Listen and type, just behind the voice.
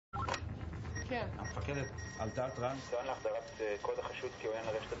כן. המפקדת עלתה על טראנס. טוען להחדרת קוד החשוד כעוין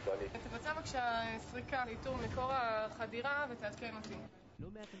לרשת הצה"לית. תבצע בבקשה סריקה לאיתור מקור החדירה ותעדכן אותי.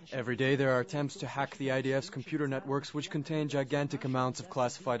 Every day there are attempts to hack the IDF's computer networks which contain gigantic amounts of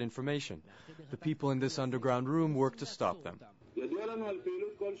classified information. The people in this underground room work to stop them. ידוע לנו על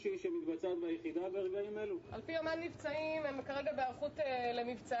פעילות כלשהי שמתבצעת ביחידה ברגעים אלו? על פי יומן מבצעים הם כרגע בהיערכות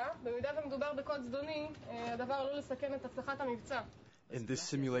למבצע. במידה ומדובר בקוד זדוני, הדבר עלול לסכן את הצלחת המבצע. In this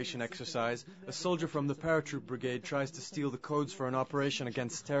simulation exercise, a soldier from the paratroop brigade tries to steal the codes for an operation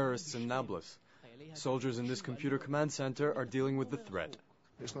against terrorists in Nablus. Soldiers in this computer command center are dealing with the threat.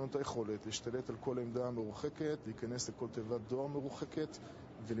 יש לנו את היכולת להשתלט על כל עמדה מרוחקת, להיכנס לכל תיבת דואר מרוחקת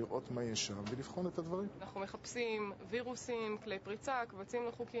ולראות מה יש שם ולבחון את הדברים. אנחנו מחפשים וירוסים, כלי פריצה, קבצים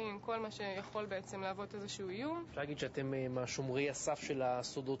לא חוקיים, כל מה שיכול בעצם להוות איזשהו איום. אפשר להגיד שאתם מהשומרי הסף של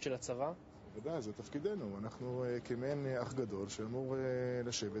הסודות של הצבא? ודאי, זה תפקידנו. אנחנו כמעין אח גדול שאמור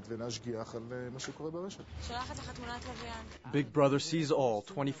לשבת ולהשגיח על מה שקורה ברשת. שולחת לך תמונת לוויין. Big Brother sees all,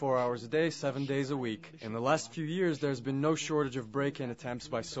 24 hours a day, 7 days a week. In the last few years, there's been no shortage of break-in attempts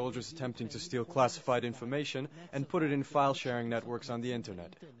by soldiers attempting to steal classified information and put it in file-sharing networks on the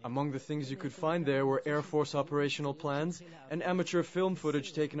internet. Among the things you could find there were Air Force operational plans and amateur film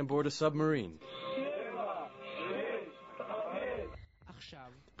footage taken aboard a submarine.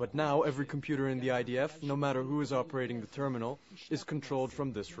 But now every computer in the IDF, no matter who is operating the terminal, is controlled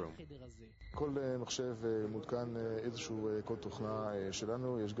from this room. כל מחשב מותקן איזשהו קוד תוכנה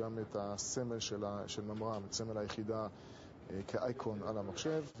שלנו, יש גם את הסמל של ממר"ם, את סמל היחידה כאייקון על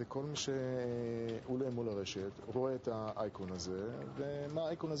המחשב, וכל מי שעולה מול הרשת רואה את האייקון הזה, ומה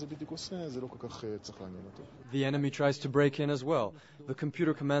האייקון הזה בדיוק עושה, זה לא כל כך צריך לעניין אותו. The enemy tries to break in as well. The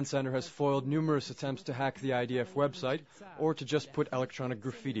computer command center has foiled numerous attempts to hack the IDF website or to just put electronic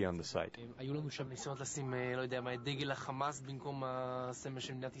graffiti on the site. היו לנו שם ניסיונות לשים, לא יודע מה, דגל החמאס במקום הסמל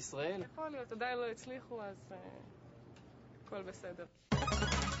של מדינת ישראל? יכול להיות, עדיין לא הצליחו, אז הכל בסדר.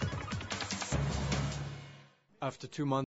 After 2 months